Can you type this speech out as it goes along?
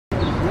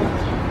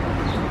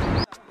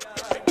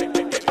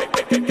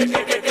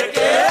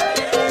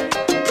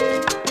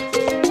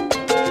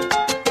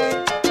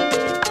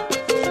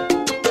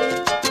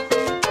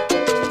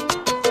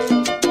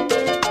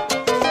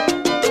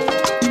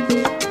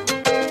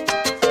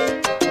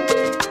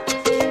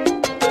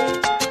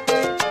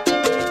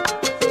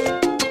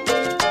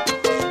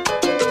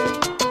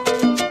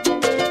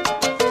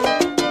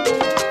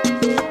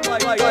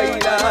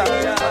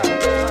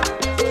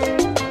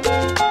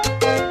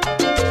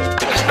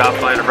stopped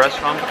by a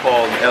restaurant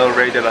called El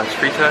Rey de las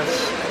Fritas.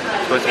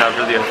 It's supposed to have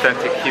really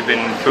authentic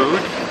Cuban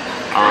food,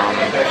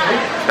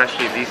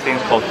 especially these things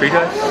called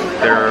Fritas.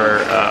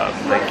 They're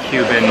like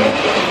Cuban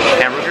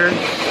hamburgers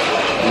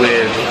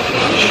with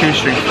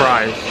shoestring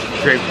fries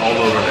draped all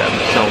over them.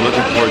 So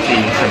looking forward to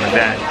eating some of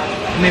that.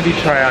 Maybe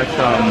try out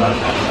some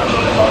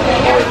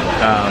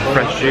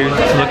fresh juice.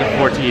 Looking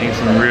forward to eating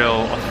some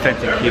real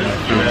authentic Cuban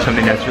food,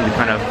 something that's really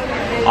kind of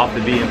off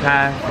the beaten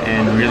path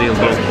and really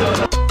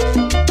local.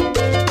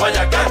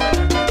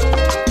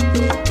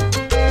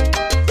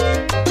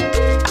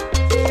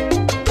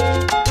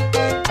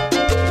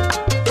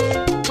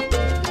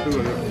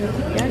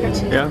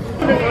 Yeah.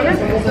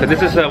 So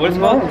this is what's it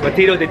called?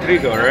 Batidos de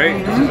Trigo,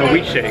 right? This is a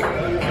wheat shake,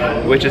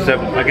 which is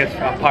I guess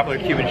a popular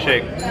Cuban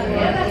shake.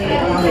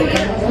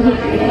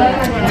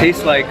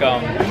 Tastes like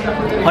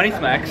honey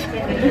smacks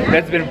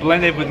that's been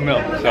blended with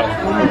milk. So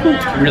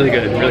really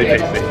good, really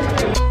tasty.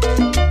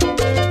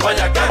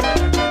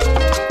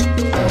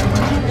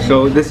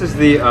 So this is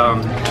the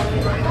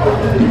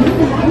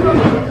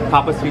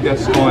papas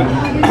fritas con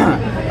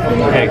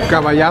egg.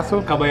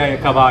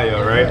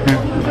 Caballo, right?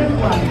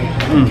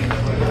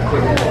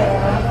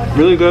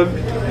 Really good.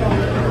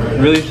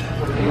 Really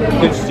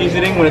good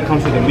seasoning when it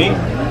comes to the meat.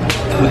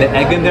 With the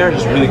egg in there,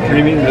 just really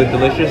creamy, really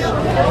delicious.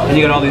 And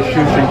you got all these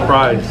shoestring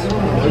fries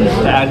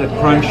that adds a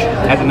crunch,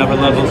 adds another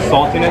level of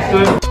saltiness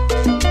to it.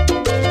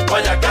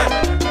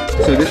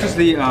 So this is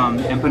the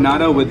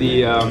empanada with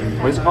the,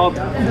 what is it called?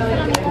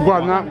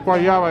 Guanabana.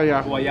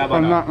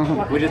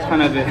 Which is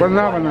kind of a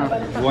Guanabana,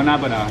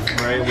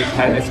 right? Which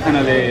has, it's kind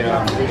of a,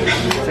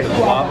 it's like a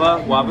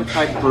guava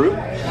type fruit.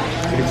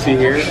 You can see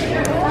here.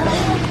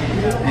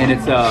 And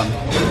it's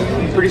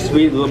pretty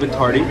sweet, a little bit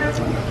tarty.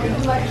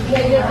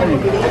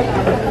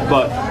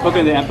 But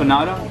cooking the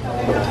empanada,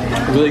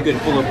 really good,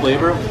 full of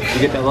flavor. You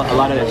get a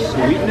lot of that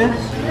sweetness,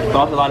 but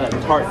also a lot of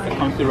that tart that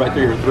comes through right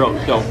through your throat.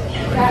 So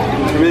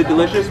it's really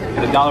delicious.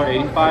 At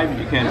 $1.85,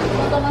 you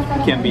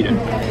can't beat it.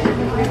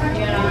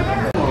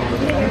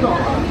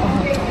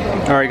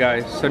 All right,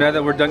 guys. So now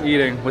that we're done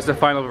eating, what's the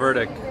final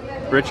verdict,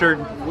 Richard?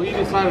 We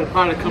decided to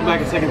probably come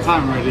back a second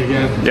time already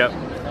again. Yep.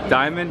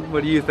 Diamond,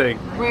 what do you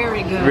think?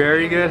 Very good.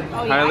 Very good?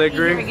 Oh, yeah, Highly I'd eat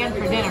agree? here again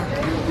for dinner.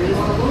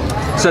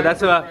 So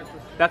that's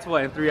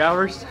what, in 3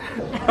 hours?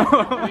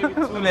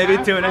 Maybe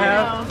 2.5?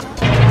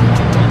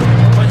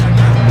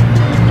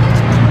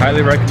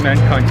 Highly recommend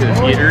coming to this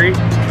eatery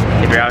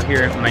if you're out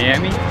here in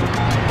Miami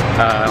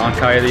on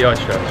Calle de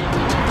Ocho.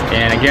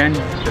 And again,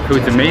 the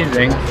food's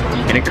amazing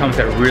and it comes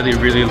at a really,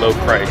 really low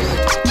price.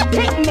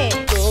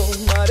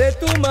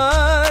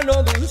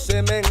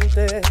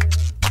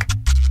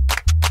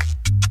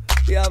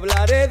 Te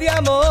hablaré de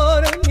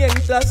amor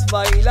mientras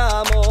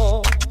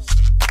bailamos.